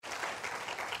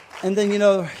And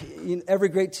then, every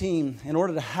great team, in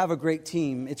order to have a great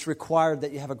team, it's required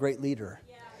that you have a great leader.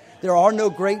 There are no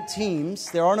great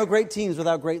teams. There are no great teams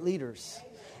without great leaders.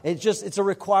 It's a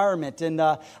requirement. And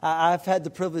I've had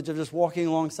the privilege of just walking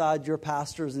alongside your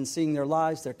pastors and seeing their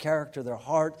lives, their character, their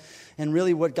heart, and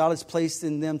really what God has placed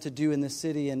in them to do in this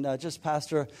city. And just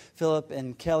Pastor Philip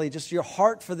and Kelly, just your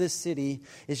heart for this city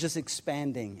is just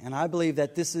expanding. And I believe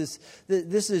that this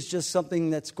is just something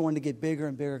that's going to get bigger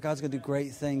and bigger. God's going to do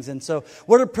great things. And so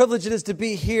what a privilege it is to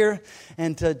be here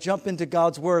and to jump into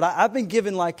God's Word. I've been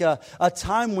given like a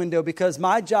time window because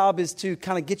my job is to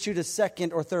kind of get you to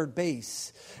second or third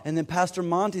base. And then Pastor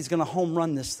Monty's going to home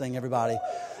run this thing, everybody.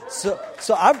 So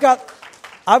I've got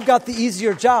the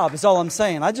easier job. Is all I'm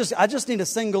saying. I just need a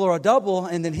single or a double,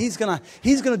 and then he's gonna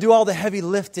do all the heavy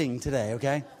lifting today.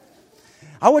 Okay.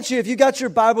 I want you, if you got your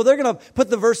Bible, they're going to put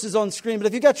the verses on screen. But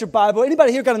if you got your Bible,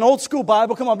 anybody here got an old school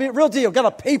Bible? Come on, be real deal. Got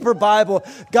a paper Bible.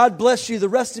 God bless you. The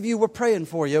rest of you, we're praying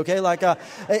for you. Okay,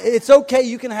 it's okay.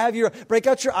 You can break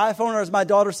out your iPhone, or as my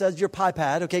daughter says, your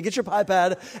iPad. Okay, get your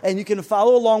iPad, and you can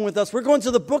follow along with us. We're going to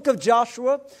the book of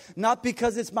Joshua, not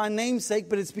because it's my namesake,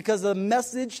 but it's because of the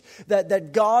message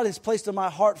that God has placed in my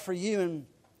heart for you. And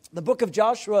the book of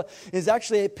Joshua is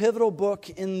actually a pivotal book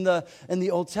in the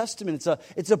Old Testament.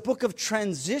 It's a book of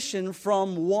transition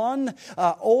from one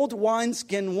old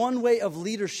wineskin, one way of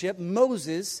leadership,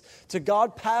 Moses, to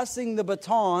God passing the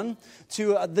baton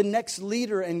to the next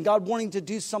leader and God wanting to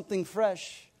do something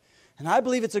fresh. And I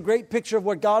believe it's a great picture of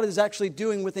what God is actually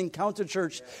doing with Encounter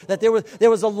Church. That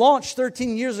there was a launch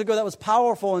 13 years ago that was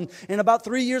powerful. And about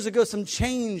 3 years ago, some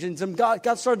change and God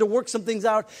started to work some things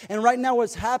out. And right now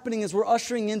what's happening is we're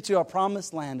ushering into a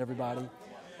promised land, everybody.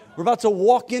 We're about to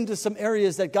walk into some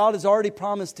areas that God has already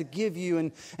promised to give you.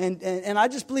 And I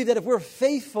just believe that if we're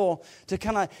faithful to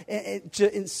kind of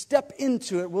to step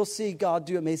into it, we'll see God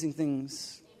do amazing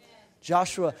things.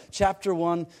 Joshua chapter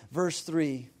 1, verse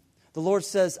 3. The Lord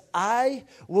says, I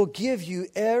will give you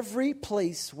every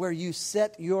place where you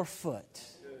set your foot.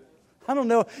 I don't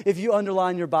know if you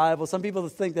underline your Bible. Some people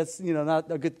think that's not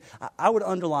a good. I would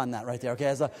underline that right there, okay?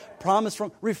 As a promise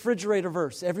from refrigerator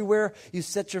verse. Everywhere you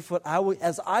set your foot,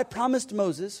 as I promised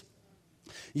Moses,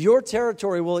 your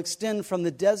territory will extend from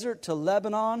the desert to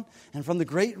Lebanon and from the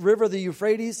great river, the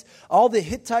Euphrates, all the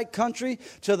Hittite country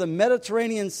to the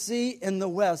Mediterranean Sea in the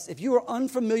west. If you are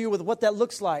unfamiliar with what that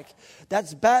looks like,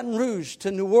 that's Baton Rouge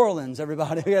to New Orleans,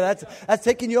 everybody. That's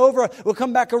taking you over. We'll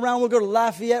come back around. We'll go to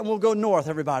Lafayette and we'll go north,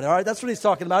 everybody. All right, that's what he's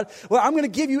talking about. Well, I'm going to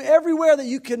give you everywhere that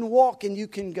you can walk and you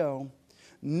can go.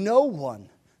 No one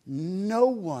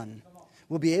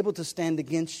will be able to stand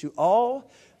against you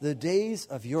all the days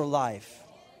of your life.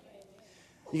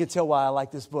 You can tell why I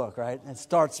like this book, right? It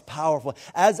starts powerful.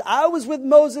 As I was with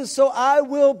Moses, so I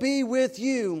will be with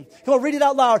you. Come on, read it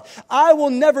out loud. I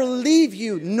will never leave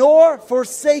you nor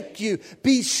forsake you.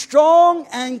 Be strong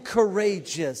and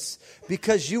courageous,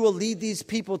 because you will lead these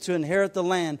people to inherit the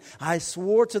land I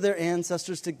swore to their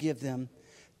ancestors to give them.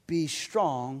 Be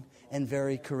strong and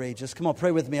very courageous. Come on,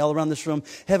 pray with me all around this room.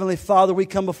 Heavenly Father, we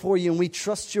come before you and we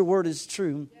trust your word is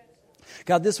true.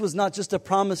 God, this was not just a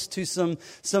promise to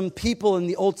some people in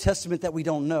the Old Testament that we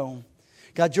don't know.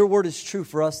 God, your word is true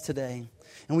for us today.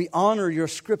 And we honor your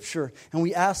scripture. And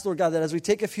we ask, Lord God, that as we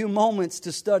take a few moments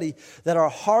to study, that our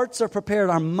hearts are prepared,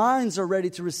 our minds are ready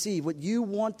to receive what you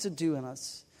want to do in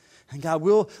us. And God,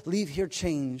 we'll leave here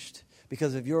changed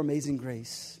because of your amazing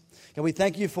grace. God, we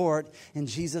thank you for it in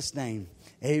Jesus' name.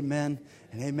 Amen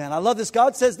and amen. I love this.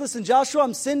 God says, listen, Joshua,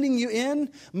 I'm sending you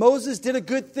in. Moses did a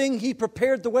good thing. He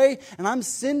prepared the way. And I'm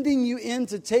sending you in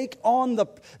to take on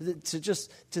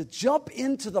to jump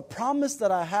into the promise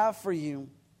that I have for you.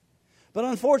 But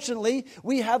unfortunately,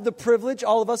 we have the privilege,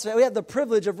 all of us, we have the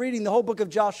privilege of reading the whole book of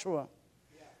Joshua.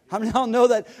 How many of y'all know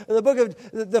that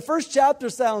the first chapter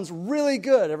sounds really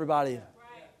good, everybody?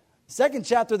 Second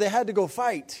chapter, they had to go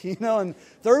fight, and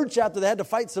third chapter, they had to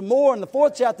fight some more. And the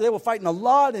fourth chapter, they were fighting a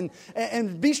lot.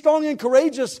 And be strong and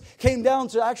courageous came down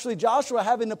to actually Joshua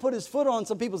having to put his foot on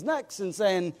some people's necks and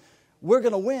saying, we're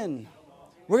going to win.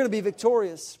 We're going to be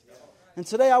victorious. And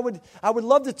today I would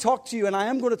love to talk to you, and I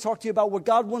am going to talk to you about what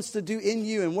God wants to do in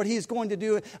you and what He is going to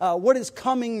do, what is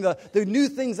coming, the new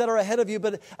things that are ahead of you.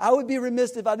 But I would be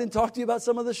remiss if I didn't talk to you about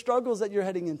some of the struggles that you're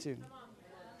heading into.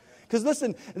 Because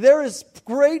listen, there is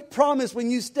great promise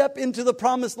when you step into the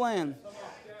promised land.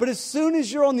 But as soon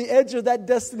as you're on the edge of that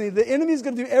destiny, the enemy is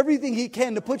going to do everything he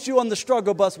can to put you on the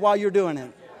struggle bus while you're doing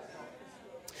it.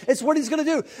 It's what he's going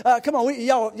to do. Come on,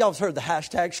 y'all have heard the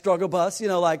hashtag struggle bus,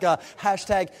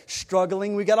 hashtag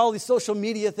struggling. We got all these social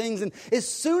media things. And as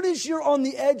soon as you're on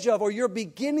the edge of or you're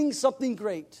beginning something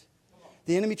great,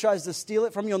 the enemy tries to steal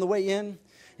it from you on the way in.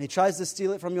 he tries to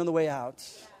steal it from you on the way out.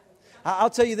 I'll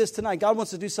tell you this tonight. God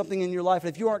wants to do something in your life.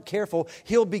 And if you aren't careful,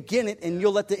 he'll begin it and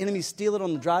you'll let the enemy steal it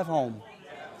on the drive home.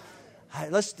 All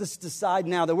right, let's just decide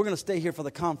now that we're going to stay here for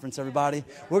the conference, everybody.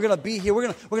 We're going to be here.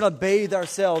 We're going to bathe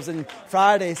ourselves in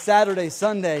Friday, Saturday,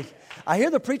 Sunday. I hear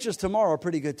the preachers tomorrow are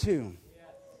pretty good too.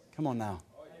 Come on now.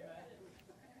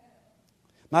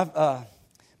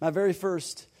 My very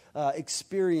first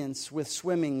experience with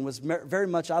swimming was very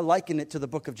much, I liken it to the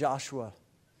book of Joshua.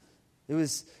 It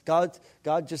was God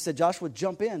just said, Joshua,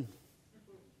 jump in.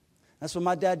 That's what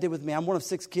my dad did with me. I'm one of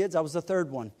 6 kids. I was the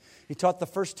third one. He taught the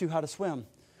first 2 how to swim.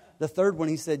 The third one,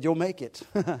 he said, you'll make it.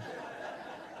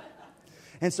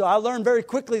 And so I learned very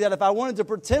quickly that if I wanted to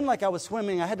pretend like I was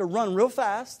swimming, I had to run real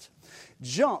fast,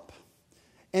 jump,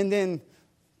 and then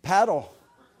paddle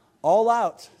all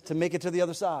out to make it to the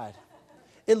other side.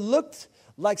 It looked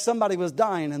like somebody was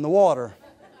dying in the water.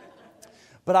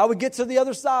 But I would get to the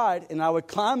other side, and I would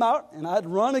climb out, and I'd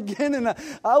run again, and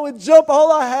I would jump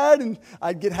all I had, and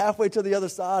I'd get halfway to the other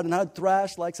side, and I'd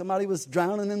thrash like somebody was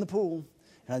drowning in the pool.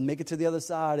 And I'd make it to the other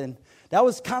side. And that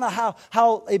was kind of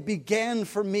how it began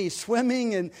for me.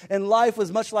 Swimming and life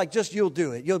was much like just you'll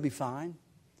do it. You'll be fine.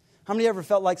 How many ever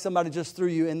felt like somebody just threw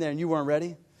you in there and you weren't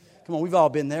ready? Come on, we've all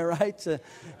been there, right?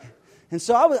 And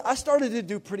so I started to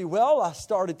do pretty well. I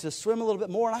started to swim a little bit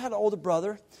more. And I had an older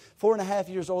brother, 4.5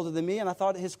 years older than me. And I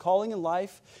thought his calling in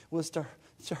life was to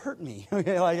hurt me.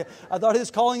 Okay, like I thought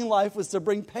his calling in life was to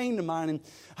bring pain to mine. And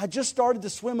I just started to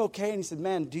swim okay. And he said,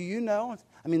 man, do you know?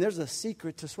 I mean, there's a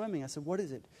secret to swimming. I said, what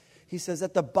is it? He says,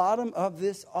 at the bottom of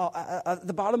this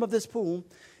pool,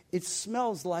 it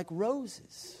smells like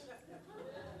roses.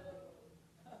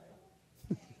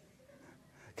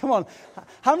 Come on.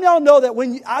 How many of y'all know that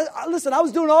when listen, I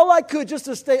was doing all I could just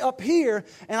to stay up here,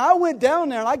 and I went down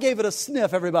there and I gave it a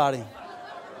sniff, everybody.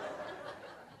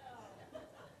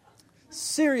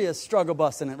 Serious struggle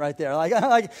busting it right there.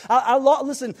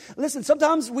 Listen,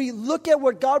 sometimes we look at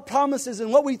what God promises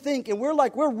and what we think, and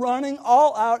we're running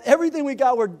all out, everything we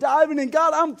got, we're diving in,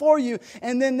 God, I'm for you.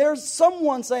 And then there's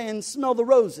someone saying, smell the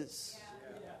roses.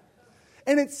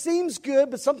 And it seems good,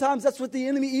 but sometimes that's what the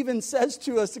enemy even says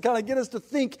to us to kind of get us to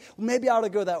think, well, maybe I ought to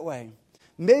go that way.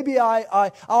 Maybe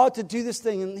I ought to do this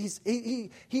thing. And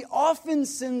he often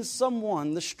sends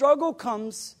someone. The struggle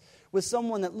comes with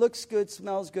someone that looks good,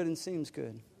 smells good, and seems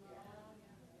good.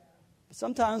 But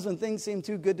sometimes when things seem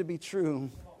too good to be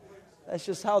true,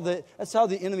 that's how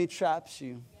the enemy traps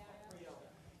you.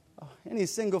 Oh, any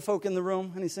single folk in the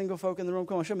room? Any single folk in the room?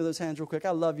 Come on, show me those hands real quick.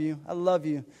 I love you. I love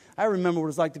you. I remember what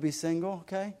it's like to be single,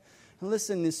 okay? And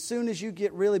listen, as soon as you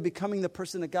get really becoming the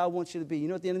person that God wants you to be, you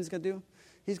know what the enemy's going to do?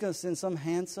 He's going to send some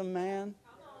handsome man,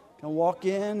 going to walk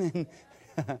in,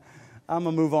 and I'm going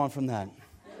to move on from that.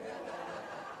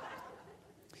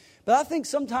 But I think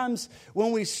sometimes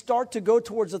when we start to go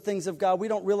towards the things of God, we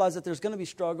don't realize that there's going to be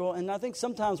struggle. And I think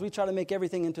sometimes we try to make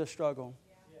everything into a struggle.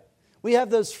 We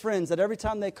have those friends that every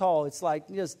time they call, it's like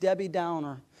just Debbie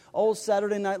Downer, old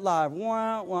Saturday Night Live.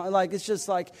 Wah, wah. Like it's just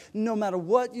like no matter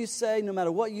what you say, no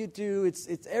matter what you do, it's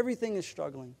everything is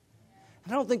struggling.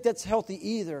 And I don't think that's healthy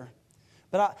either.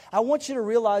 But I want you to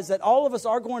realize that all of us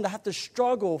are going to have to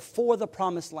struggle for the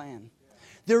promised land.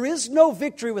 There is no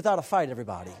victory without a fight,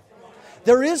 everybody.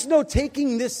 There is no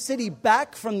taking this city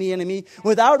back from the enemy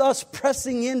without us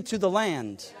pressing into the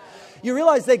land. You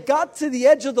realize they got to the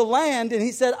edge of the land and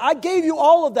he said, I gave you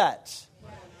all of that.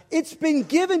 It's been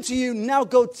given to you. Now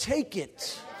go take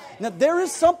it. Now there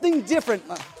is something different.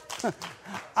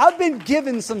 I've been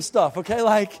given some stuff,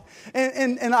 okay?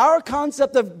 And our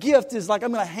concept of gift is like,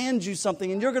 I'm going to hand you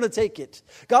something and you're going to take it.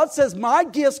 God says, my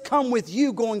gifts come with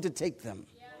you going to take them.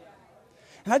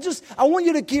 And I want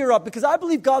you to gear up because I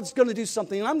believe God's going to do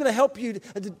something. And I'm going to help you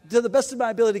to the best of my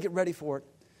ability to get ready for it.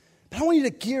 But I want you to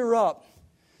gear up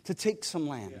to take some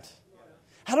land.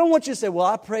 I don't want you to say, well,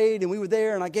 I prayed and we were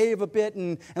there and I gave a bit.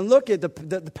 And look, at the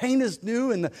paint is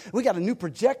new and we got a new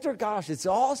projector. Gosh, it's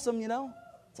awesome, you know.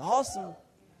 It's awesome.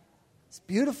 It's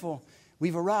beautiful.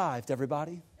 We've arrived,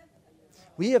 everybody.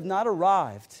 We have not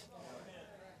arrived.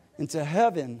 Into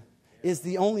heaven is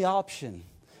the only option.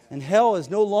 And hell is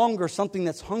no longer something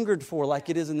that's hungered for like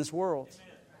it is in this world.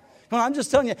 Come on, I'm just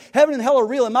telling you, heaven and hell are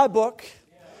real in my book.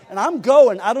 And I'm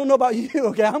going. I don't know about you,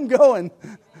 okay? I'm going.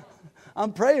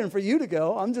 I'm praying for you to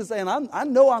go. I'm just saying, I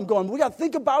know I'm going. We got to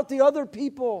think about the other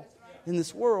people in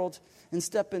this world and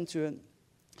step into it.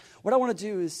 What I want to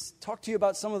do is talk to you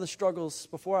about some of the struggles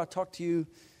before I talk to you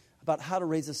about how to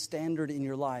raise a standard in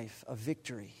your life of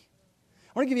victory.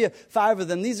 I want to give you 5 of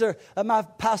them. These are, my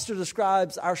pastor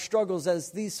describes our struggles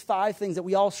as these 5 things that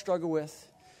we all struggle with.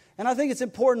 And I think it's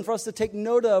important for us to take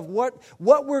note of what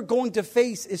we're going to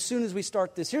face as soon as we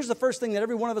start this. Here's the first thing that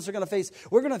every one of us are going to face.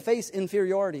 We're going to face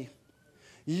inferiority.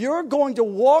 You're going to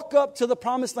walk up to the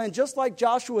promised land just like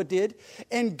Joshua did.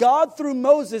 And God, through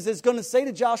Moses, is going to say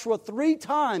to Joshua 3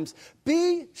 times,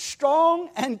 be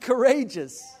strong and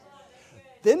courageous.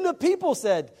 Then the people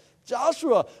said,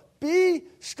 Joshua, be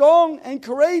strong and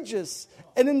courageous.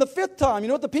 And in the 5th time, you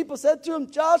know what the people said to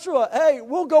him? Joshua, hey,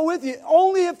 we'll go with you.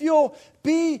 Only if you'll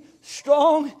be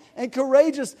strong and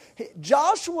courageous.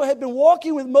 Joshua had been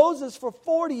walking with Moses for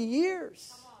 40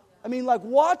 years. I mean, like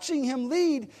watching him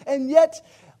lead. And yet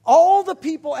all the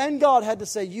people and God had to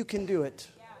say, you can do it.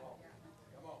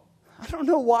 I don't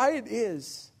know why it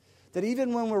is that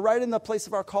even when we're right in the place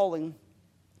of our calling,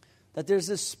 that there's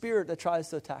this spirit that tries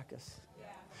to attack us.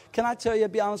 Can I tell you,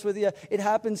 be honest with you, it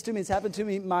happens to me. It's happened to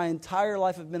me my entire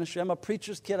life of ministry. I'm a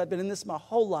preacher's kid. I've been in this my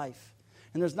whole life.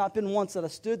 And there's not been once that I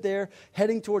stood there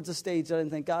heading towards the stage that I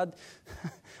didn't think, God,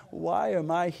 why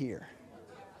am I here?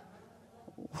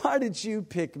 Why did you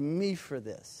pick me for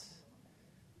this?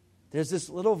 There's this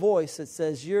little voice that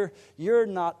says, you're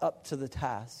not up to the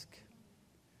task.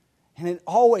 And it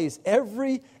always,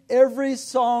 every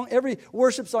song, every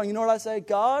worship song, you know what I say?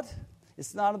 God,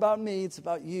 it's not about me, it's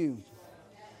about you.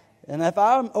 And if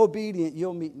I'm obedient,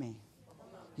 you'll meet me.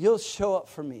 You'll show up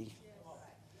for me.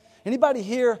 Anybody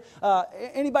here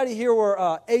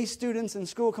were A students in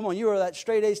school? Come on, you were that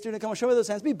straight A student. Come on, show me those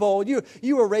hands. Be bold.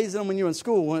 You were raising them when you were in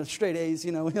school, when straight A's,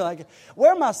 you know. You're like,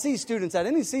 where are my C students at?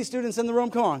 Any C students in the room?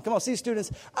 Come on, C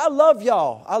students. I love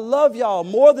y'all. I love y'all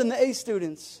more than the A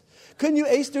students. Couldn't you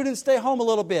A students stay home a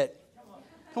little bit?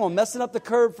 Come on, messing up the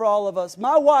curve for all of us.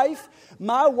 My wife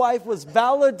was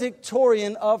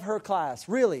valedictorian of her class.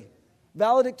 Really,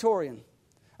 valedictorian.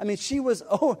 I mean, she's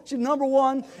number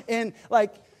one in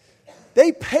like.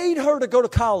 They paid her to go to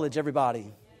college,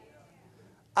 everybody.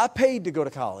 I paid to go to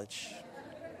college.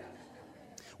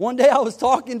 One day I was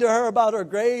talking to her about her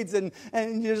grades and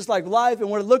just like life and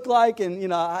what it looked like and,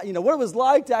 what it was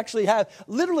like to actually have,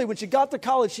 literally when she got to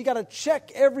college, she got a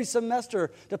check every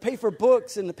semester to pay for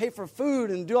books and to pay for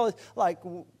food and do all this. Like,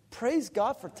 praise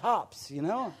God for TOPS,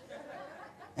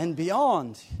 and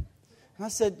beyond. And I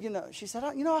said, she said,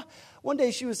 one day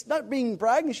she was not being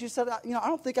bragging. She said, I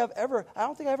don't think I ever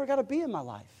got a B in my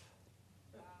life.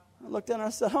 I looked at her and I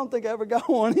said, I don't think I ever got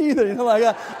one either.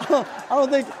 I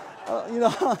don't think,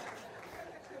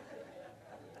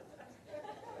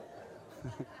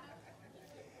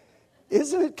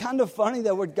 Isn't it kind of funny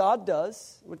that what God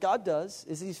does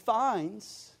is He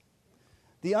finds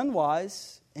the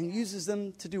unwise and uses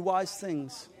them to do wise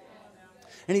things.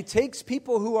 And He takes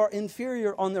people who are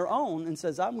inferior on their own and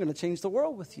says, I'm going to change the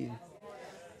world with you.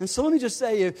 And so let me just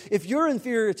say, if you're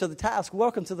inferior to the task,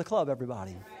 welcome to the club,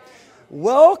 everybody.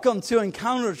 Welcome to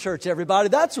Encounter Church,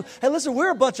 everybody. Hey, listen, we're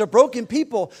a bunch of broken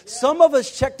people. Some of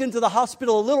us checked into the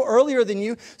hospital a little earlier than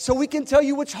you, so we can tell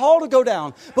you which hall to go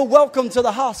down. But welcome to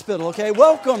the hospital, okay?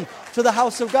 Welcome to the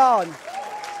house of God.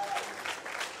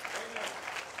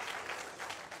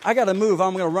 I got to move.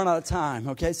 I'm going to run out of time,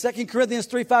 okay? 2 Corinthians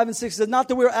 3, 5, and 6 says, not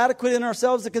that we're adequate in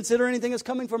ourselves to consider anything as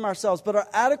coming from ourselves, but our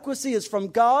adequacy is from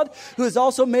God, who has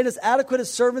also made us adequate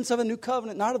as servants of a new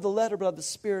covenant, not of the letter, but of the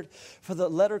Spirit. For the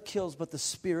letter kills, but the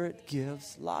Spirit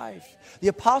gives life. The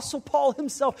Apostle Paul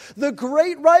himself, the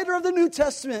great writer of the New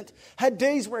Testament, had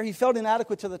days where he felt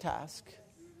inadequate to the task.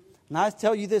 And I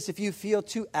tell you this, if you feel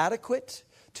too adequate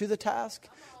to the task,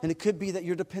 then it could be that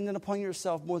you're dependent upon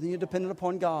yourself more than you're dependent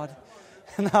upon God.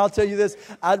 And I'll tell you this,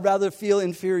 I'd rather feel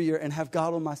inferior and have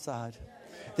God on my side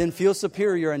than feel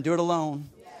superior and do it alone.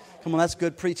 Come on, that's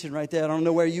good preaching right there. I don't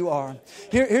know where you are.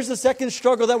 Here's the second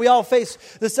struggle that we all face.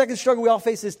 The second struggle we all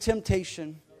face is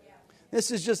temptation.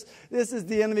 This is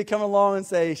the enemy coming along and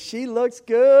say, she looks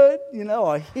good,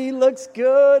 or he looks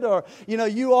good, or,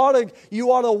 you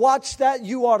ought to watch that,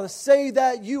 you ought to say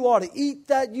that, you ought to eat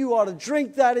that, you ought to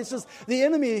drink that. It's just the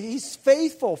enemy, he's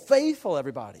faithful,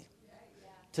 everybody.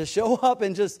 To show up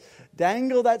and just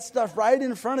dangle that stuff right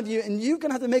in front of you. And you're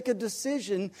going to have to make a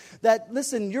decision that,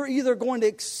 listen, you're either going to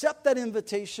accept that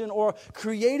invitation or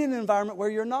create an environment where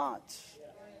you're not.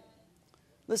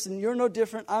 Listen, you're no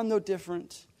different. I'm no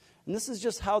different. And this is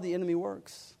just how the enemy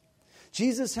works.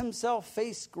 Jesus himself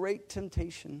faced great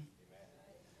temptation.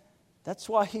 That's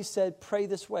why he said, pray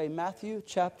this way. Matthew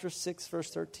chapter 6, verse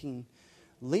 13.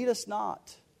 Lead us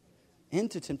not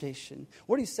into temptation.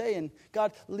 What he's saying,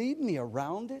 God, lead me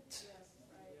around it.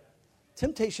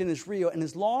 Temptation is real, and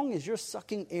as long as you're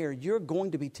sucking air, you're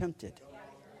going to be tempted.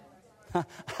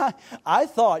 I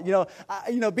thought,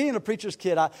 being a preacher's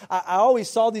kid, I always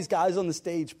saw these guys on the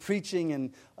stage preaching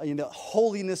and,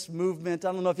 holiness movement.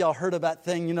 I don't know if y'all heard of that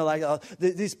thing,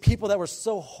 these people that were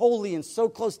so holy and so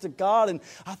close to God. And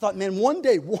I thought, man, one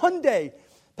day,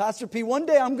 Pastor P, one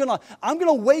day I'm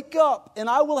gonna wake up and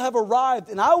I will have arrived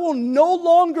and I will no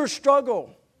longer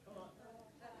struggle.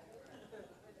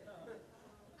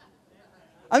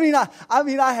 I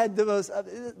had the most,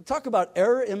 talk about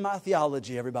error in my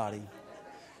theology, everybody.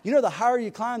 The higher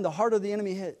you climb, the harder the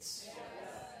enemy hits.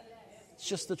 It's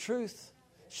just the truth.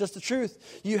 It's just the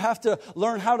truth. You have to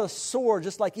learn how to soar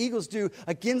just like eagles do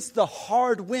against the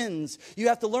hard winds. You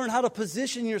have to learn how to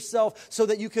position yourself so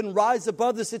that you can rise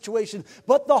above the situation.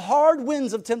 But the hard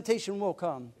winds of temptation will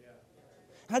come.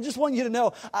 And I just want you to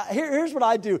know, here's what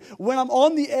I do. When I'm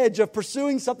on the edge of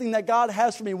pursuing something that God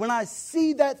has for me, when I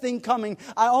see that thing coming,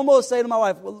 I almost say to my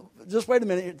wife, well, just wait a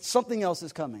minute, something else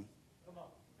is coming.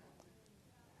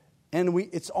 And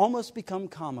it's almost become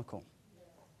comical.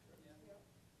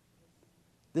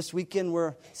 This weekend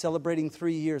we're celebrating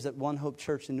 3 years at One Hope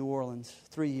Church in New Orleans.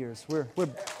 3 years.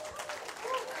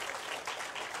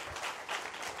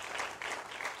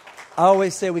 I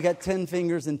always say we got 10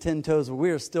 fingers and 10 toes, but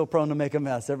we are still prone to make a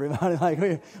mess,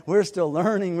 everybody. We're still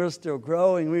learning, we're still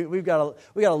growing. We've got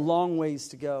a long ways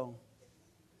to go.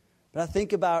 But I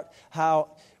think about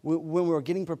how when we were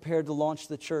getting prepared to launch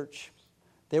the church,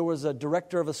 there was a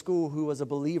director of a school who was a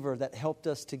believer that helped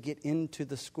us to get into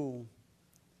the school.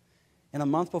 And a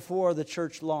month before the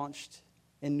church launched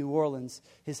in New Orleans,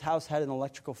 his house had an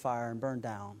electrical fire and burned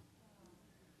down.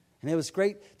 And it was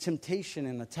great temptation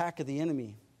and attack of the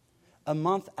enemy. A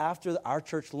month after our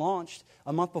church launched,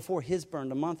 a month before his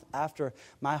burned, a month after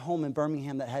my home in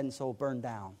Birmingham that hadn't sold burned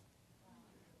down.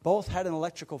 Both had an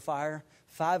electrical fire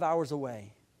 5 hours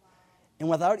away. And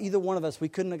without either one of us, we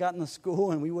couldn't have gotten to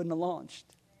school and we wouldn't have launched.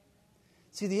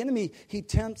 See, the enemy, he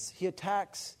tempts, he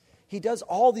attacks, he does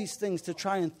all these things to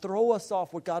try and throw us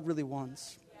off what God really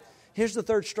wants. Here's the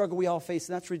third struggle we all face,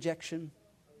 and that's rejection.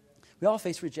 We all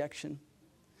face rejection.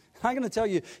 I'm going to tell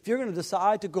you, if you're going to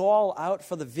decide to go all out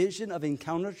for the vision of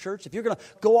Encounter Church, if you're going to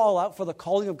go all out for the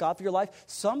calling of God for your life,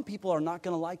 some people are not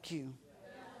going to like you.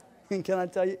 And can I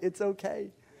tell you, it's okay.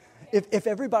 If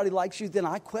everybody likes you, then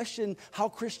I question, how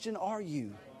Christian are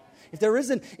you? If there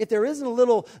isn't a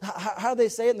little, how they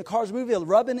say it in the Cars movie,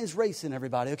 rubbing is racing,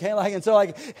 everybody, okay?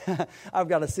 I've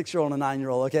got a 6-year-old and a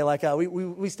 9-year-old, okay?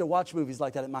 We still watch movies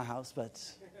like that at my house, but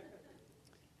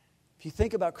if you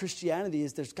think about Christianity,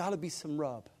 there's got to be some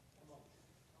rub.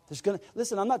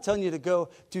 Listen, I'm not telling you to go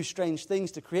do strange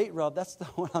things to create rub. That's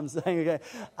not what I'm saying, okay?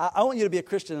 I want you to be a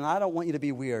Christian, and I don't want you to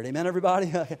be weird. Amen,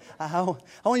 everybody? I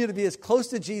want you to be as close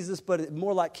to Jesus, but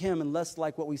more like Him and less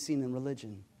like what we've seen in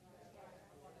religion.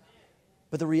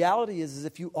 But the reality is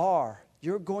if you are,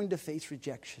 you're going to face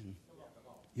rejection.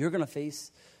 You're going to face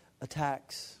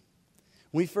attacks.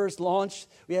 When we first launched,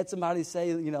 we had somebody say,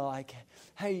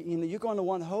 hey, you're going to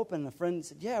One Hope? And a friend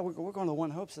said, yeah, we're going to One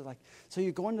Hope. So so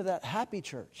you're going to that happy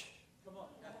church?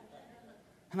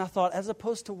 And I thought, as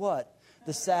opposed to what?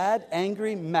 The sad,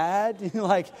 angry, mad,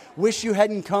 wish you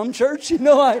hadn't come church?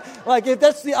 If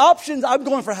that's the options, I'm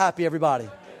going for happy, everybody.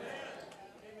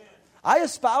 I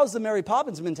espouse the Mary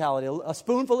Poppins mentality. A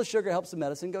spoonful of sugar helps the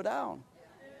medicine go down.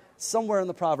 Somewhere in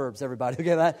the Proverbs, everybody.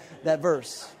 Okay, that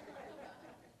verse.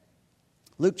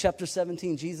 Luke chapter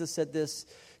 17, Jesus said this.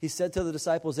 He said to the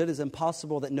disciples, it is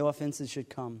impossible that no offenses should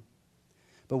come.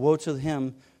 But woe to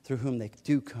him through whom they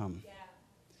do come. Yeah.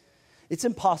 It's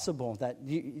impossible that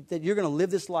you're going to live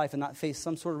this life and not face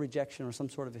some sort of rejection or some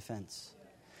sort of offense.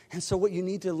 And so what you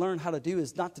need to learn how to do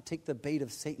is not to take the bait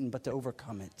of Satan, but to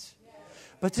overcome it.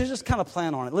 But to just kind of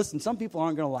plan on it. Listen, some people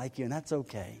aren't going to like you, and that's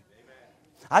okay.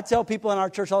 I tell people in our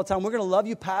church all the time, we're going to love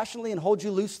you passionately and hold you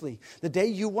loosely. The day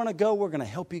you want to go, we're going to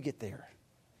help you get there.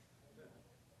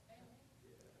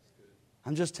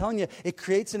 I'm just telling you, it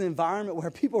creates an environment where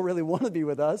people really want to be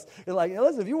with us. They're like,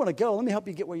 listen, if you want to go, let me help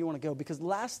you get where you want to go. Because the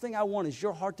last thing I want is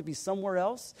your heart to be somewhere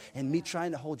else and me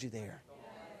trying to hold you there.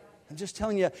 I'm just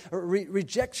telling you,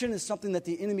 rejection is something that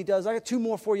the enemy does. I got 2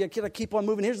 more for you. I keep on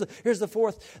moving. Here's the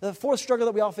fourth. The fourth struggle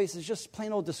that we all face is just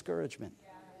plain old discouragement.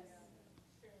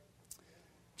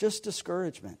 Just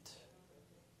discouragement.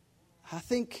 I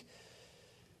think,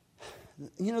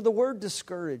 the word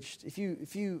discouraged, if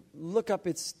you look up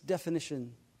its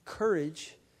definition,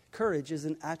 courage is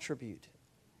an attribute.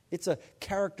 It's a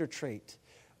character trait.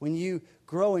 When you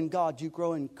grow in God, you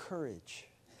grow in courage.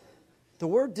 The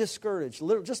word discouraged,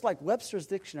 just like Webster's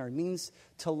dictionary, means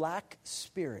to lack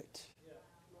spirit.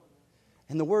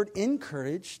 And the word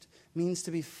encouraged means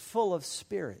to be full of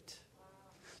spirit.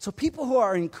 So people who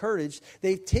are encouraged,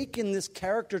 they've taken this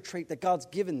character trait that God's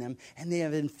given them and they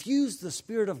have infused the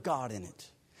Spirit of God in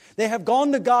it. They have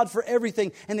gone to God for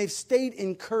everything and they've stayed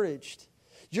encouraged.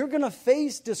 You're going to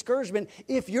face discouragement.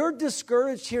 If you're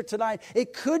discouraged here tonight,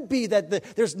 it could be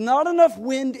that there's not enough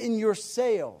wind in your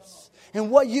sails.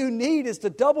 And what you need is to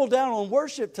double down on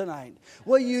worship tonight.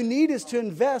 What you need is to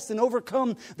invest and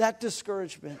overcome that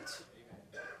discouragement.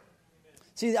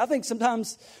 See, I think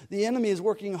sometimes the enemy is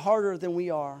working harder than we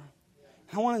are.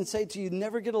 I want to say to you,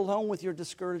 never get alone with your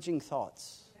discouraging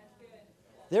thoughts.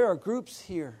 There are groups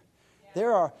here.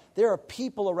 There are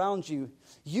people around you.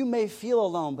 You may feel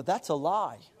alone, but that's a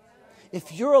lie.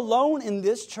 If you're alone in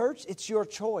this church, it's your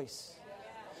choice.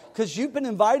 Because you've been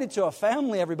invited to a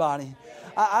family, everybody.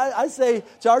 I say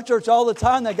to our church all the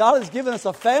time that God has given us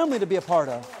a family to be a part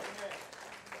of.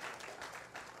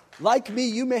 Like me,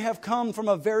 you may have come from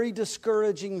a very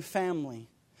discouraging family.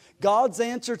 God's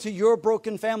answer to your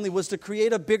broken family was to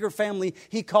create a bigger family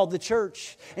He called the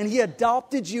church. And He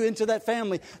adopted you into that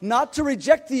family. Not to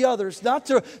reject the others, not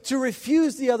to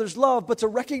refuse the others' love, but to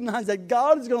recognize that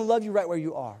God is going to love you right where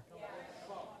you are.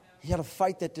 You got to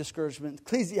fight that discouragement.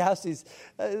 Ecclesiastes,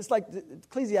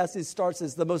 Ecclesiastes starts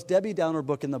as the most Debbie Downer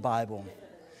book in the Bible.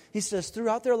 He says,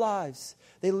 throughout their lives,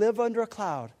 they live under a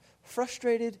cloud,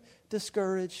 frustrated,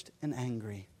 discouraged, and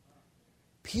angry.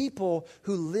 People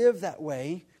who live that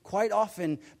way, quite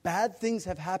often, bad things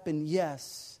have happened,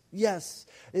 yes.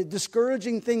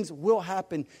 Discouraging things will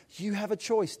happen. You have a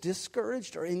choice,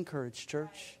 discouraged or encouraged,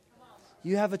 church.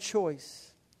 You have a choice.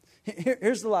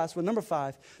 Here's the last one, number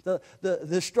 5.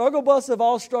 The struggle bus of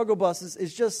all struggle buses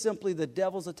is just simply the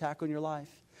devil's attack on your life.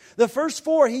 The first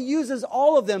 4, he uses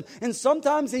all of them, and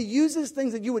sometimes he uses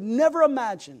things that you would never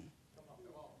imagine.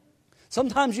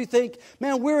 Sometimes you think,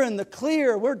 man, we're in the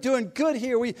clear. We're doing good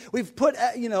here. We've put,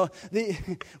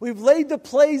 we've laid the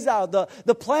plays out.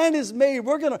 The plan is made.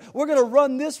 We're gonna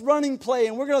run this running play,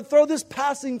 and we're gonna throw this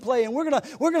passing play, and we're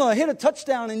gonna hit a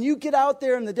touchdown. And you get out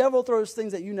there, and the devil throws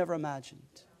things that you never imagined.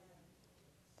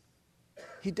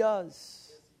 He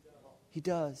does. He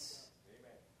does.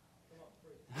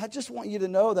 I just want you to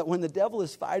know that when the devil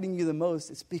is fighting you the most,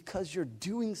 it's because you're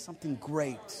doing something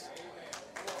great.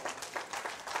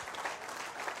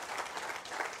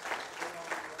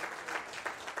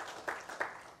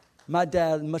 My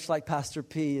dad, much like Pastor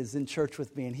P, is in church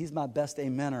with me, and he's my best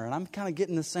amener. And I'm kind of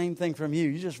getting the same thing from you.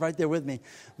 You're just right there with me.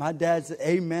 My dad's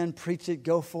amen, preach it,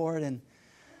 go for it. And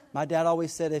my dad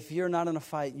always said, if you're not in a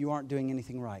fight, you aren't doing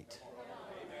anything right.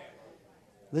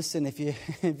 Listen, if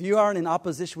you aren't in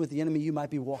opposition with the enemy, you might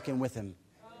be walking with him.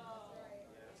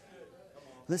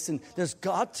 Listen, there's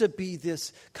got to be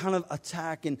this kind of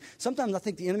attack. And sometimes I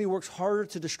think the enemy works harder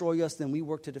to destroy us than we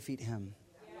work to defeat him.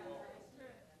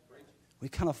 We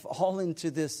kind of fall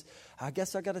into this, I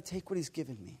guess I got to take what he's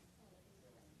given me.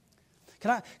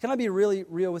 Can I be really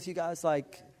real with you guys?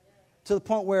 Like, to the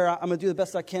point where I'm going to do the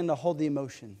best I can to hold the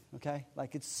emotion, okay?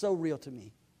 Like, it's so real to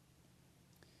me.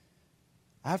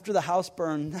 After the house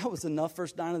burned, that was enough.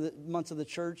 First 9 months of the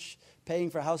church, paying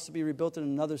for a house to be rebuilt in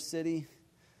another city.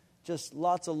 Just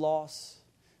lots of loss.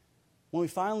 When we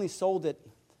finally sold it,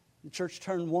 the church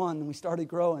turned 1 and we started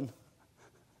growing.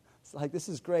 It's like, this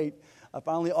is great. I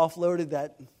finally offloaded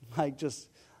that, like, just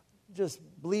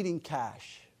bleeding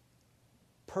cash,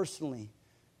 personally.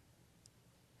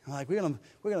 I'm like, we're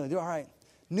gonna do all right.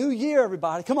 New year,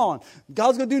 everybody, come on!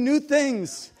 God's gonna do new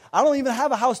things. I don't even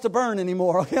have a house to burn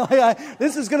anymore. Okay,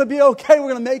 this is gonna be okay.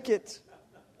 We're gonna make it.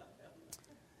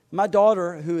 My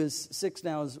daughter, who is 6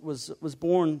 now, was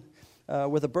born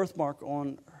with a birthmark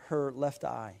on her left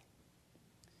eye,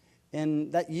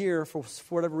 and that year, for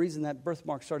whatever reason, that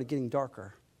birthmark started getting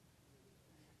darker.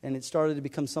 And it started to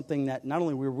become something that not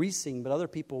only were we seeing, but other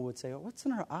people would say, oh, what's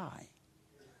in her eye?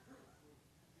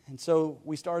 And so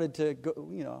we started to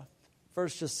go,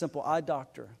 first just simple eye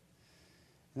doctor.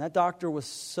 And that doctor was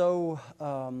so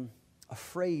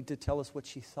afraid to tell us what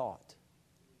she thought.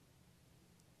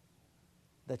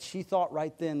 That she thought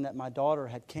right then that my daughter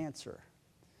had cancer,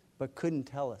 but couldn't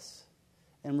tell us.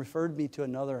 And referred me to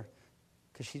another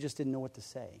because she just didn't know what to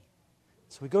say.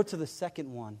 So we go to the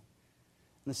second one.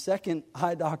 And the second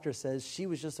eye doctor says she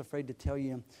was just afraid to tell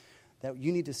you that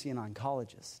you need to see an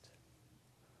oncologist.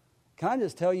 Can I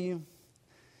just tell you,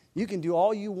 you can do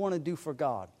all you want to do for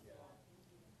God.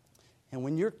 And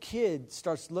when your kid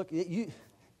starts looking at you,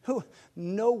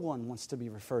 no one wants to be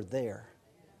referred there.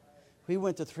 We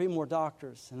went to 3 more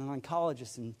doctors and an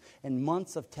oncologist and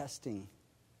months of testing.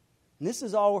 And this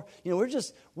is all,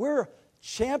 we're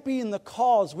championing the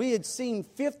cause. We had seen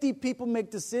 50 people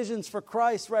make decisions for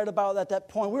Christ right about at that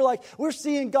point. We're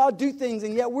seeing God do things,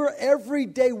 and yet we're every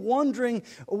day wondering,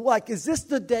 like, is this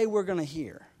the day we're going to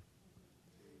hear?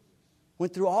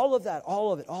 Went through all of that,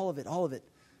 all of it.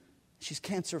 She's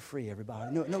cancer-free,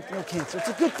 everybody. No cancer.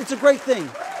 It's a great thing.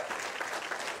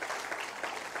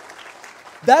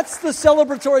 That's the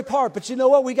celebratory part. But you know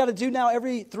what we got to do now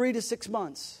every 3 to 6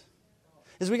 months?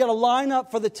 Is we got to line up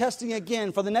for the testing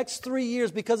again for the next 3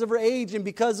 years because of her age and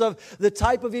because of the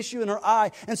type of issue in her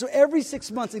eye. And so every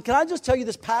 6 months, and can I just tell you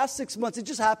this past 6 months, it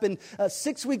just happened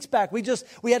 6 weeks back. We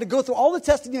had to go through all the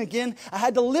testing again. I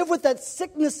had to live with that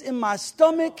sickness in my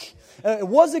stomach. It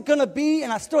wasn't going to be,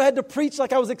 and I still had to preach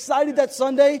like I was excited that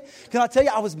Sunday. Can I tell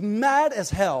you, I was mad as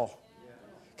hell.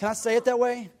 Can I say it that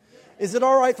way? Is it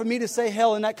all right for me to say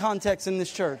hell in that context in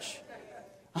this church?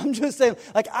 I'm just saying,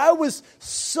 like, I was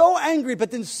so angry,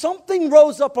 but then something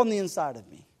rose up on the inside of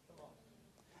me.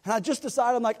 And I just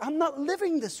decided, I'm like, I'm not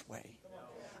living this way.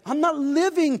 I'm not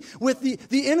living with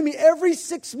the enemy every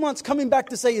 6 months coming back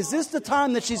to say, is this the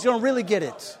time that she's going to really get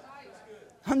it?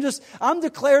 I'm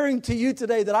declaring to you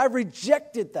today that I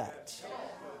rejected that.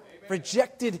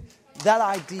 Rejected that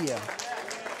idea.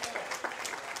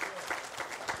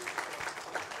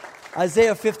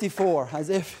 Isaiah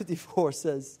 54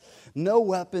 says, no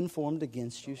weapon formed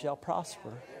against you shall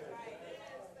prosper.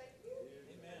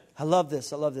 I love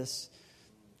this.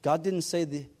 God didn't say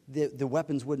the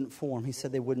weapons wouldn't form. He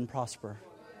said they wouldn't prosper.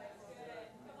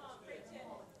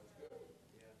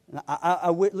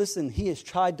 Listen, he has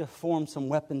tried to form some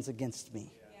weapons against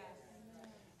me.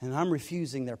 And I'm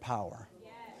refusing their power.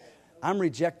 I'm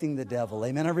rejecting the devil.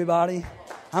 Amen, everybody?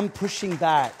 I'm pushing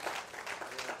back.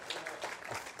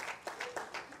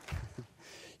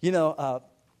 You know,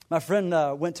 my friend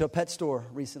went to a pet store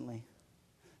recently.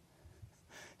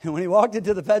 And when he walked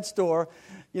into the pet store,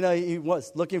 you know, he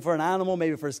was looking for an animal,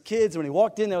 maybe for his kids. When he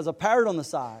walked in, there was a parrot on the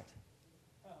side.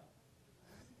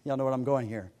 Y'all know where I'm going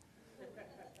here.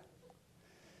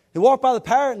 He walked by the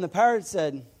parrot, and the parrot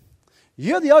said,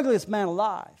 "You're the ugliest man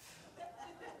alive."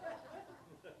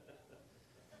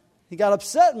 He got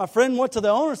upset. My friend went to the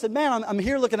owner and said, "Man, I'm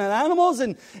here looking at animals,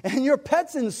 and your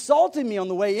pet's insulting me on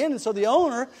the way in." And so the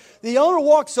owner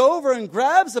walks over and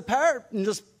grabs the parrot and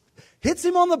just hits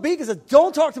him on the beak and says,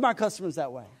 "Don't talk to my customers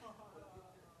that way."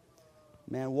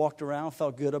 Man walked around,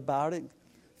 felt good about it.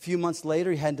 A few months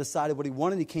later, he hadn't decided what he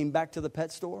wanted. He came back to the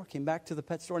pet store,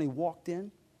 and he walked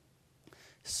in,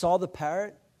 saw the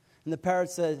parrot, and the parrot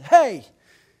said, "Hey."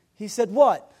 He said,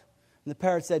 "What?" And the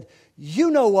parrot said,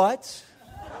 "You know what?"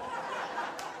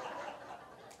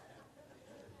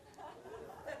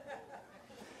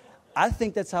 I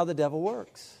think that's how the devil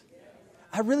works.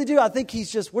 I really do. I think he's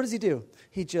just, what does he do?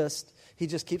 He just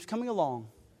keeps coming along.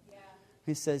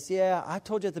 He says, "Yeah, I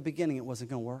told you at the beginning it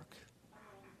wasn't going to work.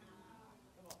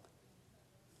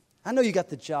 I know you got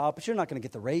the job, but you're not going to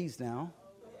get the raise now.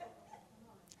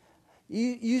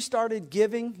 You started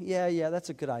giving. Yeah, that's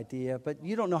a good idea, but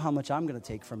you don't know how much I'm going to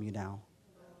take from you now.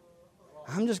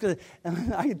 I'm just going to,"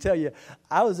 and I can tell you,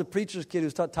 I was a preacher's kid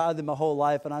who's taught tithing my whole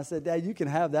life, and I said, "Dad, you can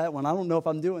have that one. I don't know if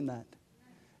I'm doing that."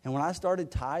 And when I started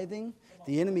tithing,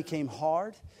 the enemy came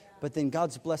hard, but then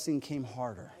God's blessing came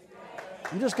harder.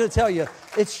 I'm just going to tell you,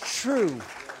 it's true.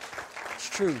 It's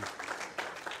true.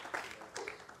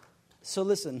 So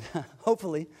listen,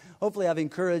 hopefully I've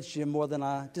encouraged you more than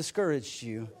I discouraged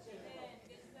you.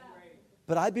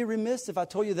 But I'd be remiss if I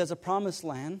told you there's a promised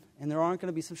land and there aren't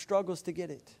going to be some struggles to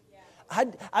get it.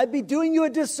 I'd be doing you a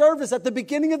disservice at the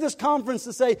beginning of this conference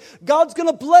to say, God's going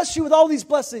to bless you with all these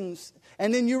blessings.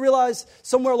 And then you realize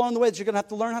somewhere along the way that you're going to have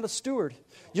to learn how to steward.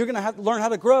 You're going to have to learn how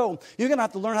to grow. You're going to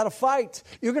have to learn how to fight.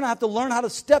 You're going to have to learn how to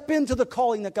step into the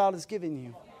calling that God has given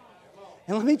you.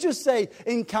 And let me just say,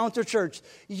 Encounter Church,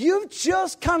 you've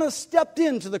just kind of stepped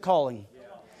into the calling.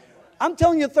 I'm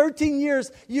telling you, 13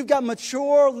 years, you've got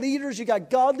mature leaders, you've got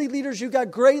godly leaders, you've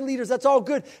got great leaders. That's all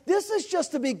good. This is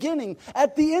just the beginning.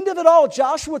 At the end of it all,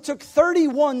 Joshua took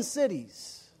 31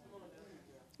 cities.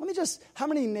 How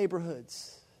many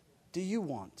neighborhoods do you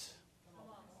want?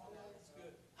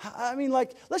 I mean,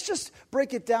 let's just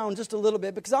break it down just a little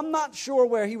bit, because I'm not sure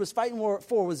where he was fighting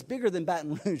for was bigger than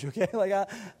Baton Rouge, okay?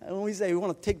 When we say we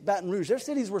want to take Baton Rouge, their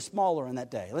cities were smaller in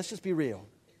that day. Let's just be real.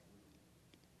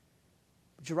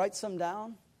 Would you write some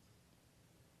down?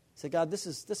 Say, God, this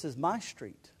is my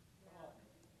street.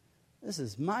 This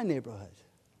is my neighborhood.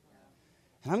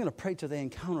 And I'm going to pray till they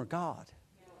encounter God.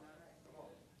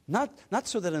 Not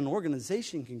so that an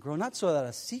organization can grow, not so that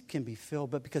a seat can be filled,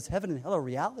 but because heaven and hell are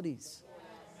realities.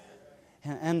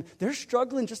 And they're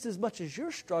struggling just as much as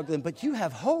you're struggling, but you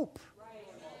have hope.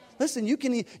 Listen, you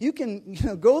can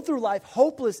go through life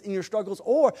hopeless in your struggles,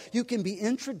 or you can be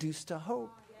introduced to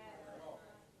hope.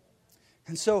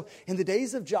 And so in the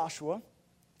days of Joshua,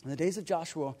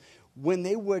 when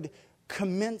they would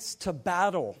commence to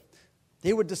battle,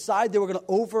 they would decide they were going to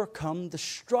overcome the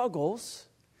struggles,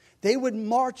 they would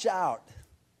march out.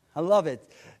 I love it.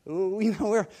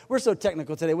 We're so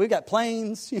technical today. We've got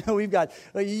planes. We've got,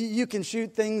 you can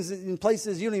shoot things in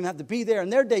places you don't even have to be there.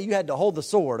 In their day, you had to hold the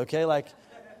sword, okay? Like,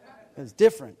 it's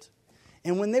different.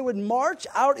 And when they would march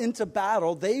out into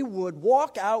battle, they would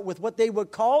walk out with what they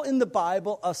would call in the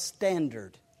Bible a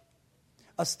standard.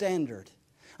 A standard.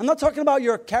 I'm not talking about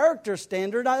your character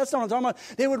standard. That's not what I'm talking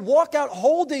about. They would walk out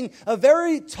holding a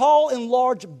very tall and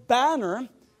large banner.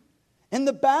 And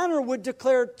the banner would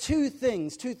declare two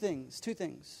things. The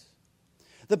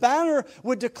banner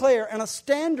would declare, and a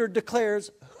standard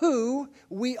declares who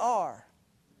we are.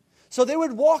 So they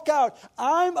would walk out,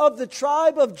 I'm of the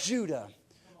tribe of Judah.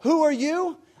 Who are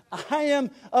you? I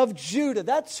am of Judah.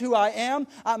 That's who I am.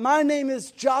 My name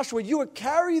is Joshua. You would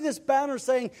carry this banner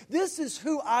saying, this is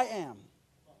who I am.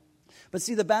 But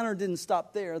see, the banner didn't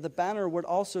stop there. The banner would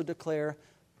also declare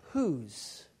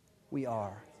whose we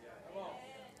are.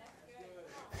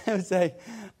 I would say,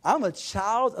 I'm a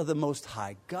child of the Most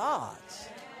High God.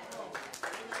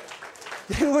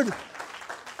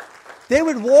 They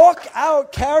would walk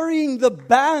out carrying the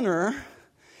banner,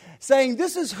 saying,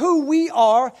 this is who we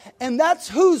are, and that's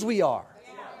whose we are.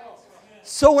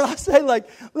 So when I say,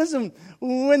 listen,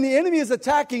 when the enemy is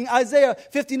attacking, Isaiah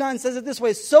 59 says it this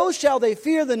way, so shall they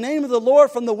fear the name of the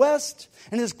Lord from the west,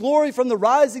 and his glory from the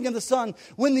rising of the sun.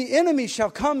 When the enemy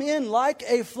shall come in like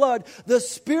a flood, the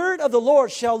Spirit of the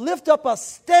Lord shall lift up a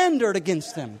standard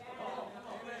against them.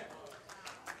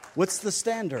 What's the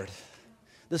standard?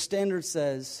 The standard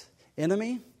says,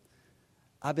 enemy,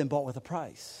 I've been bought with a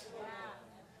price.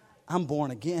 I'm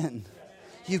born again.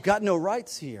 You've got no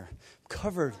rights here.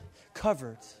 Covered.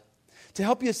 To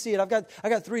help you see it, I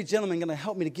got three gentlemen going to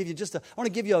help me to give you I want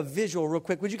to give you a visual real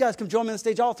quick. Would you guys come join me on the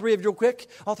stage? All three of you real quick.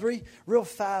 All three, real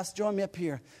fast. Join me up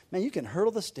here. Man, you can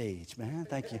hurdle the stage, man.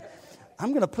 Thank you. I'm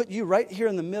going to put you right here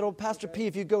in the middle. Pastor P,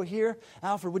 if you go here.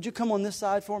 Alfred, would you come on this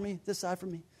side for me? This side for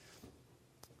me.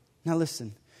 Now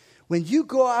listen. When you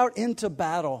go out into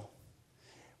battle,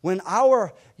 when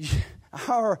our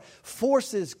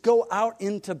forces go out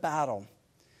into battle,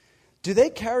 do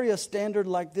they carry a standard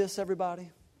like this,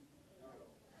 everybody?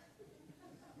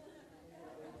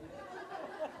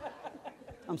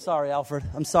 I'm sorry, Alfred.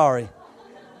 I'm sorry.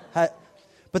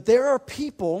 But there are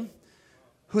people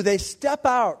who they step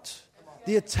out,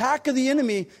 the attack of the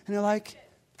enemy, and they're like,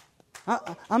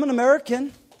 I'm an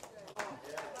American.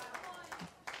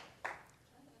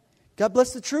 God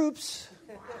bless the troops.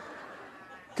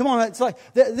 Come on, it's like,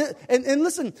 and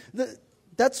listen,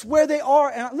 that's where they are.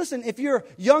 And listen, if you're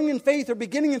young in faith or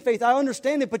beginning in faith, I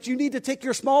understand it, but you need to take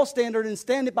your small standard and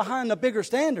stand it behind a bigger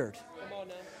standard. Come on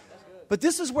now. That's good. But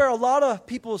this is where a lot of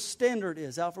people's standard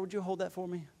is. Alfred, would you hold that for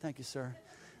me? Thank you, sir.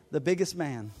 The biggest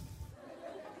man.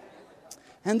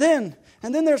 And then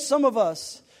there's some of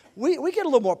us, we get a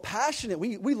little more passionate.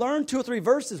 We learn 2 or 3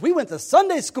 verses. We went to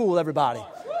Sunday school, everybody.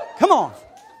 Come on.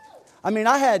 I mean,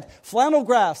 I had flannel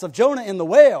graphs of Jonah and the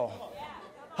whale.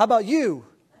 How about you?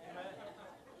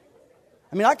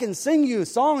 I mean, I can sing you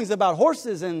songs about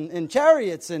horses and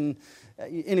chariots and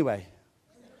anyway.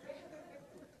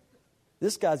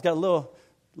 This guy's got a little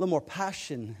more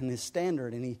passion in his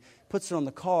standard, and he puts it on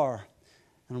the car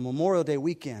on a Memorial Day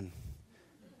weekend.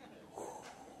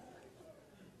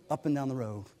 Up and down the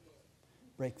road.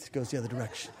 Brakes, goes the other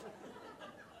direction.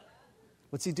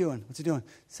 What's he doing?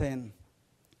 Saying,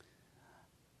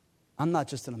 I'm not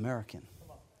just an American.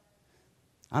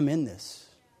 I'm in this.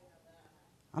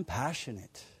 I'm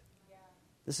passionate.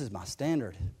 This is my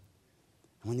standard.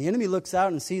 And when the enemy looks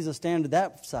out and sees a standard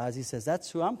that size, he says, that's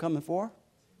who I'm coming for.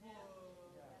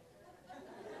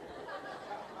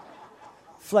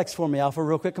 Flex for me, Alpha,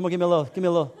 real quick. Come on, give me a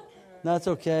little. No, that's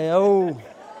okay. Oh.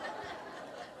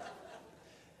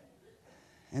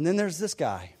 And then there's this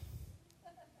guy.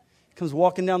 He comes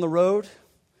walking down the road,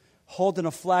 holding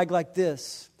a flag like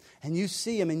this. And you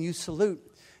see him and you salute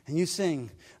and you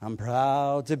sing, I'm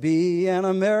proud to be an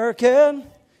American.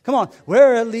 Come on.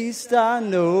 Where at least I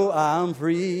know I'm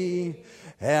free.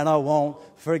 And I won't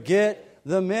forget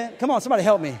the men. Come on, somebody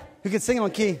help me. Who can sing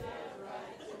on key?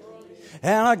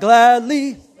 And I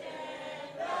gladly stand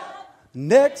up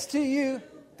next to you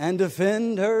and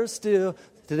defend her still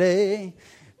today.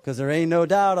 Because there ain't no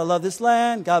doubt I love this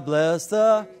land. God bless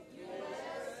the USA.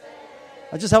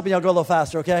 I'm just helping y'all go a little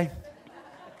faster, okay?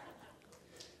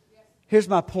 Here's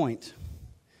my point.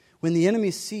 When the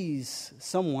enemy sees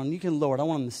someone, you can, Lord, I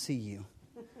want him to see you.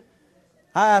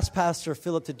 I asked Pastor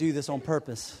Philip to do this on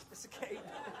purpose.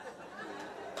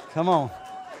 Come on.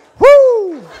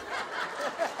 Woo!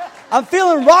 I'm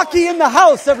feeling Rocky in the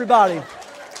house, everybody.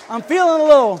 I'm feeling a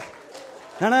little.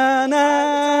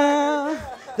 Da-na-na,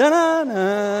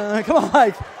 da-na-na. Come on,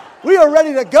 Mike. We are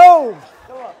ready to go.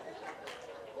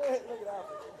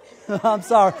 I'm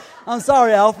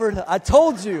sorry, Alfred. I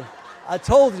told you. I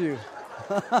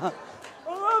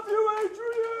love you,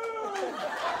 Adrian.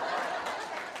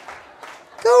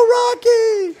 Go,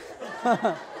 Rocky.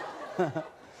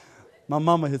 My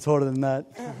mama hits harder than that.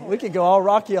 We could go all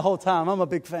Rocky the whole time. I'm a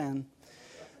big fan.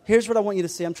 Here's what I want you to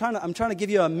see. I'm trying to give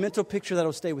you a mental picture that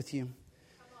will stay with you.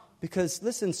 Because,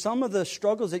 listen, some of the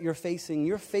struggles that you're facing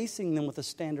them with a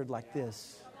standard like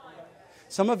this.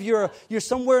 Some of you you're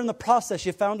somewhere in the process.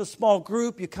 You found a small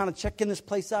group. You're kind of checking this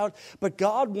place out. But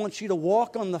God wants you to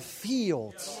walk on the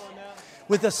fields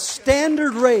with a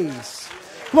standard raised.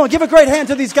 Come on, give a great hand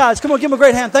to these guys. Come on, give them a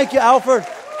great hand. Thank you, Alfred.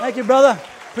 Thank you, brother.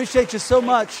 Appreciate you so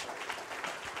much.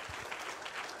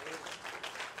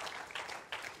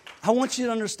 I want you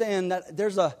to understand that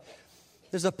there's a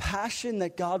passion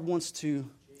that God wants to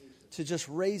just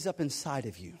raise up inside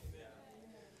of you.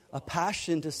 A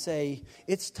passion to say,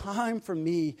 it's time for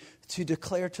me to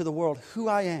declare to the world who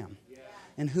I am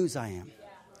and whose I am.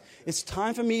 It's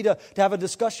time for me to have a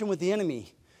discussion with the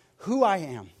enemy, who I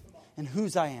am and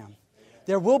whose I am.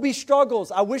 There will be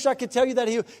struggles. I wish I could tell you that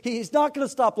he's not going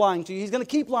to stop lying to you. He's going to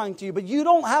keep lying to you, but you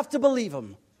don't have to believe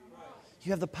him.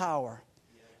 You have the power.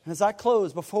 And as I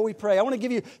close, before we pray, I want to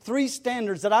give you 3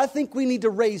 standards that I think we need to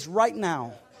raise right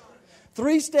now.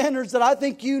 3 standards that I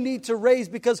think you need to raise,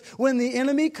 because when the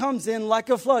enemy comes in like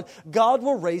a flood, God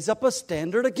will raise up a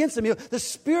standard against him. The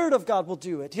Spirit of God will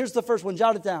do it. Here's the first one.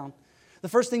 Jot it down. The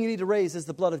first thing you need to raise is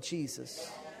the blood of Jesus.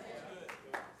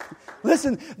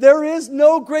 Listen, there is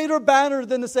no greater banner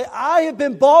than to say, I have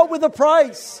been bought with a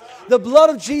price. The blood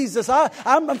of Jesus.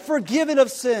 I'm forgiven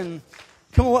of sin.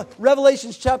 Come on,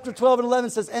 Revelation chapter 12 and 11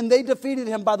 says, and they defeated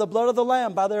him by the blood of the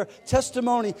Lamb, by their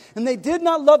testimony. And they did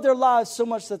not love their lives so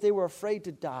much that they were afraid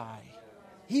to die,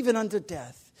 even unto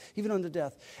death. Even unto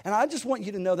death. And I just want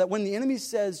you to know that when the enemy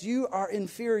says you are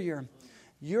inferior,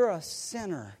 you're a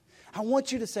sinner, I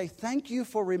want you to say, thank you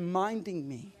for reminding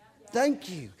me. Thank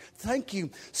you. Thank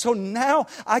you. So now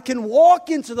I can walk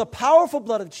into the powerful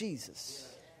blood of Jesus.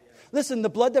 Listen, the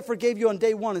blood that forgave you on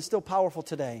day 1 is still powerful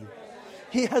today.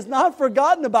 He has not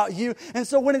forgotten about you. And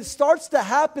so when it starts to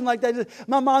happen like that,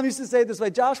 my mom used to say it this way,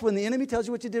 Josh, when the enemy tells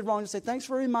you what you did wrong, you say, thanks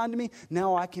for reminding me.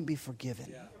 Now I can be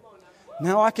forgiven.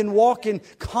 Now I can walk in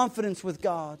confidence with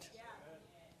God.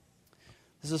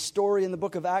 There's a story in the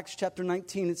book of Acts chapter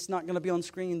 19. It's not going to be on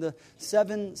screen. The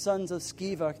 7 sons of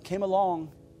Sceva came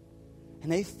along, and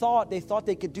they thought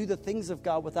they could do the things of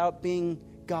God without being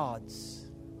gods.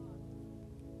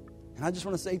 And I just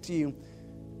want to say to you,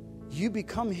 you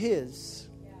become His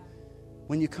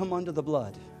when you come under the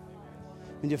blood.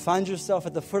 When you find yourself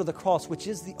at the foot of the cross, which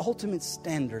is the ultimate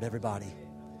standard, everybody.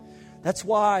 That's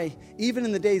why, even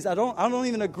in the days, I don't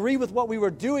even agree with what we were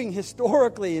doing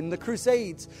historically in the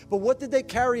Crusades. But what did they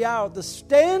carry out? The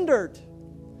standard.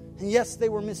 And yes, they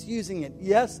were misusing it.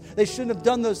 Yes, they shouldn't have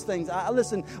done those things.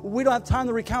 Listen, we don't have time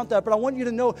to recount that, but I want you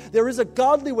to know there is a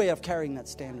godly way of carrying that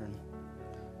standard.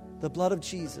 The blood of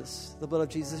Jesus. The blood of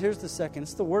Jesus. Here's the second.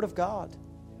 It's the Word of God.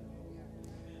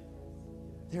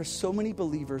 There are so many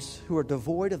believers who are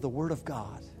devoid of the Word of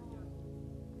God.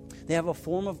 They have a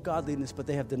form of godliness, but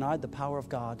they have denied the power of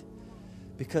God.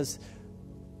 Because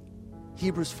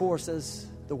Hebrews 4 says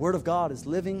the Word of God is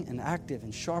living and active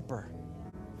and sharper,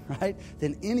 right,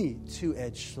 than any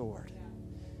two-edged sword.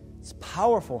 It's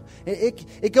powerful.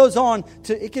 It goes on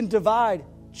to, it can divide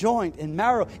joint and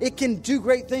marrow. It can do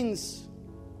great things.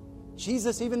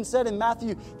 Jesus even said in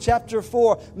Matthew chapter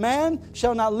 4, man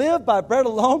shall not live by bread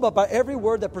alone, but by every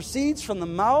word that proceeds from the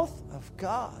mouth of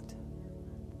God.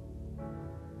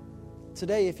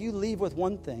 Today, if you leave with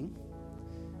one thing,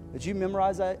 would you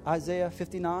memorize Isaiah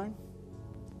 59?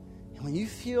 And when you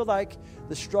feel like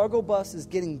the struggle bus is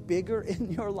getting bigger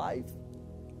in your life,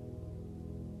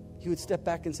 you would step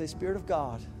back and say, Spirit of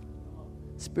God,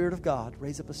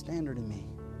 raise up a standard in me.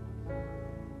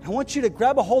 I want you to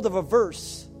grab a hold of a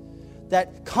verse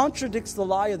that contradicts the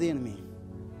lie of the enemy.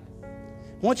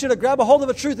 I want you to grab a hold of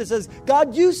a truth that says,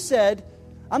 God, you said,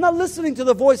 I'm not listening to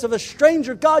the voice of a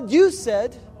stranger. God, you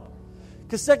said,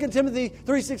 because 2 Timothy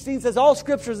 3:16 says, all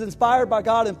Scripture is inspired by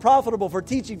God and profitable for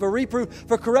teaching, for reproof,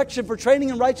 for correction, for training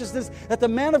in righteousness, that the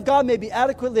man of God may be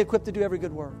adequately equipped to do every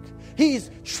good work. He's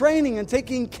training and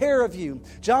taking care of you.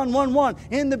 John 1:1,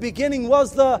 in the beginning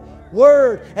was the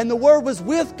Word. And the Word was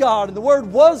with God, and the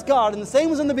Word was God, and the same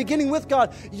was in the beginning with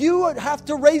God. You would have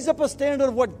to raise up a standard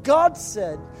of what God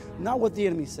said, not what the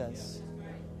enemy says.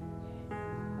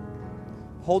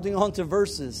 Holding on to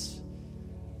verses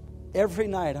every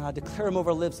night, and I declare them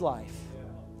over Liv's life.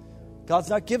 God's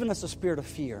not given us a spirit of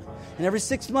fear. And every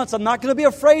 6 months, I'm not going to be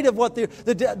afraid of what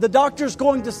the doctor's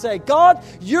going to say. God,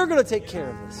 you're going to take care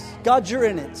of this. God, you're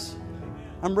in it.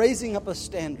 I'm raising up a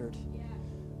standard.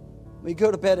 We go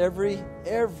to bed every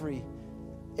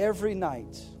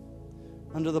night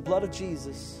under the blood of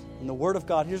Jesus and the Word of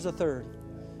God. Here's the third.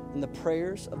 And the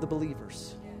prayers of the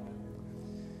believers.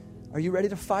 Are you ready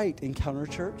to fight Encounter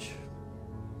Church?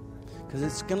 Because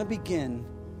it's going to begin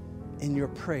in your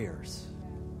prayers.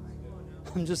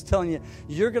 I'm just telling you,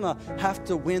 you're going to have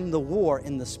to win the war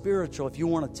in the spiritual if you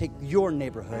want to take your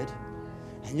neighborhood.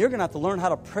 And you're going to have to learn how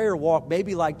to prayer walk,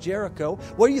 maybe like Jericho.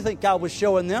 What do you think God was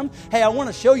showing them? Hey, I want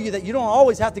to show you that you don't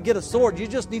always have to get a sword. You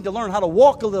just need to learn how to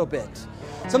walk a little bit.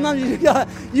 Sometimes you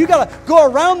gotta go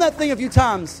around that thing a few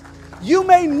times. You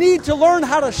may need to learn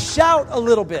how to shout a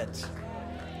little bit.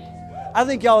 I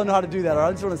think y'all know how to do that.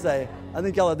 I just want to say, I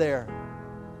think y'all are there.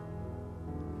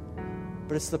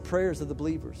 But it's the prayers of the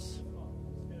believers.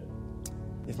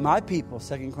 If my people,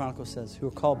 2 Chronicles says, who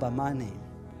are called by my name,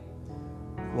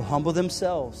 will humble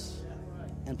themselves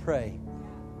and pray,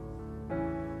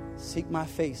 seek my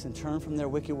face and turn from their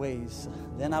wicked ways,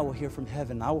 then I will hear from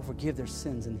heaven. I will forgive their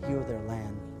sins and heal their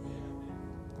land.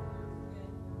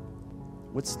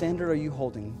 What standard are you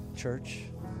holding, church?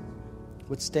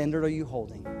 What standard are you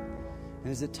holding?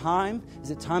 And is it time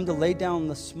to lay down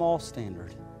the small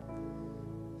standard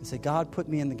and say, God, put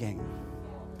me in the game.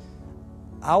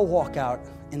 I'll walk out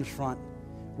in front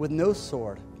with no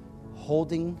sword,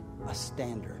 holding a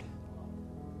standard.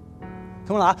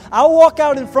 Come on, I'll walk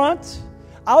out in front.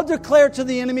 I'll declare to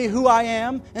the enemy who I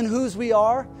am and whose we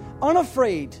are,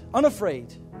 unafraid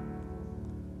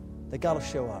that God will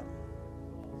show up.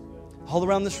 All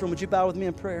around this room, would you bow with me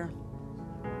in prayer?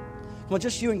 Come on,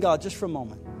 just you and God, just for a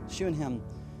moment. Just you and Him.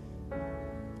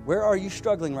 Where are you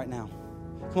struggling right now?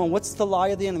 Come on, what's the lie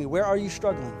of the enemy? Where are you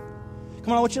struggling?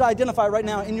 Come on, I want you to identify right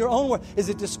now in your own word. Is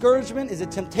it discouragement? Is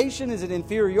it temptation? Is it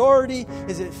inferiority?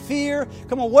 Is it fear?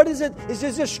 Come on, what is it? Is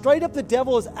it just straight up the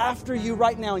devil is after you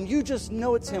right now and you just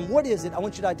know it's him? What is it? I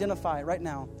want you to identify it right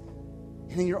now.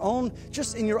 And in your own,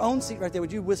 just in your own seat right there,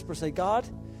 would you whisper, say, God,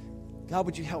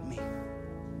 would you help me?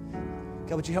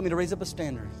 God, would you help me to raise up a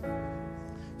standard?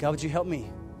 God, would you help me?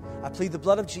 I plead the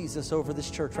blood of Jesus over this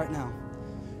church right now.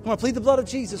 Come on, plead the blood of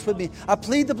Jesus with me. I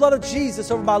plead the blood of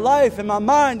Jesus over my life and my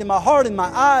mind and my heart and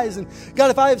my eyes. And God,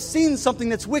 if I have seen something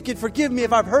that's wicked, forgive me.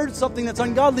 If I've heard something that's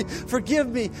ungodly, forgive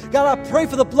me. God, I pray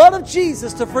for the blood of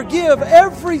Jesus to forgive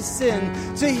every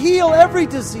sin, to heal every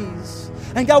disease.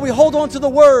 And God, we hold on to the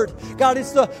Word. God,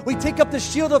 we take up the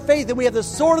shield of faith and we have the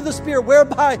sword of the Spirit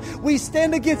whereby we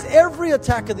stand against every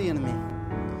attack of the enemy.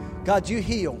 God, you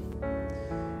heal.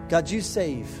 God, you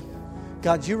save.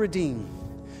 God, you redeem.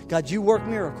 God, you work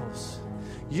miracles.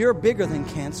 You're bigger than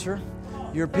cancer.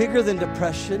 You're bigger than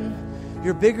depression.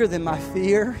 You're bigger than my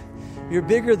fear. You're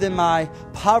bigger than my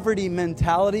poverty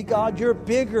mentality, God. You're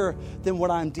bigger than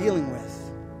what I'm dealing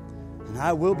with. And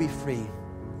I will be free.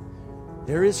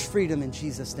 There is freedom in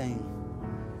Jesus' name.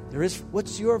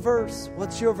 What's your verse?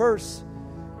 What's your verse?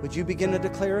 Would you begin to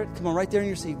declare it? Come on, right there in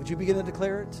your seat. Would you begin to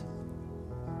declare it?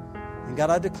 And God,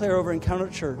 I declare over Encounter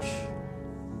Church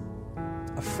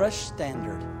a fresh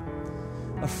standard.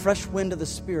 A fresh wind of the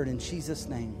Spirit in Jesus'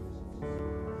 name.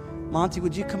 Monty,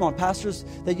 would you come on? Pastors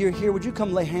that you're here, would you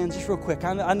come lay hands just real quick?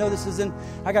 I know this is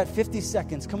I got 50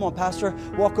 seconds. Come on, Pastor,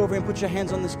 walk over and put your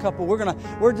hands on this couple.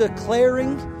 We're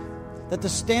declaring that the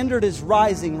standard is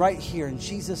rising right here in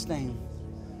Jesus' name.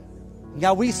 And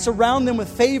God, we surround them with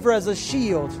favor as a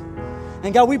shield.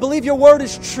 And God, we believe your word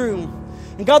is true.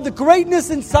 And God, the greatness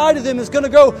inside of them is going to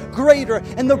go greater.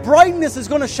 And the brightness is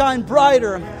going to shine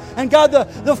brighter. And God,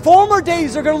 the former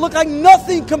days are going to look like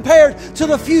nothing compared to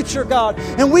the future, God.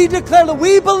 And we declare that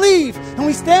we believe and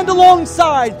we stand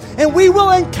alongside and we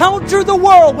will encounter the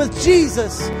world with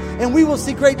Jesus. And we will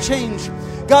see great change.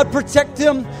 God, protect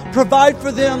them, provide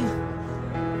for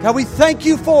them. God, we thank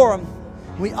you for them.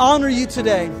 We honor you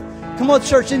today. Come on,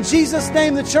 church. In Jesus'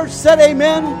 name, the church said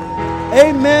amen.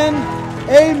 Amen.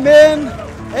 Amen.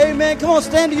 Amen. Come on,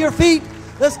 stand to your feet.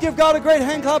 Let's give God a great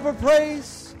hand clap of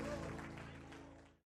praise.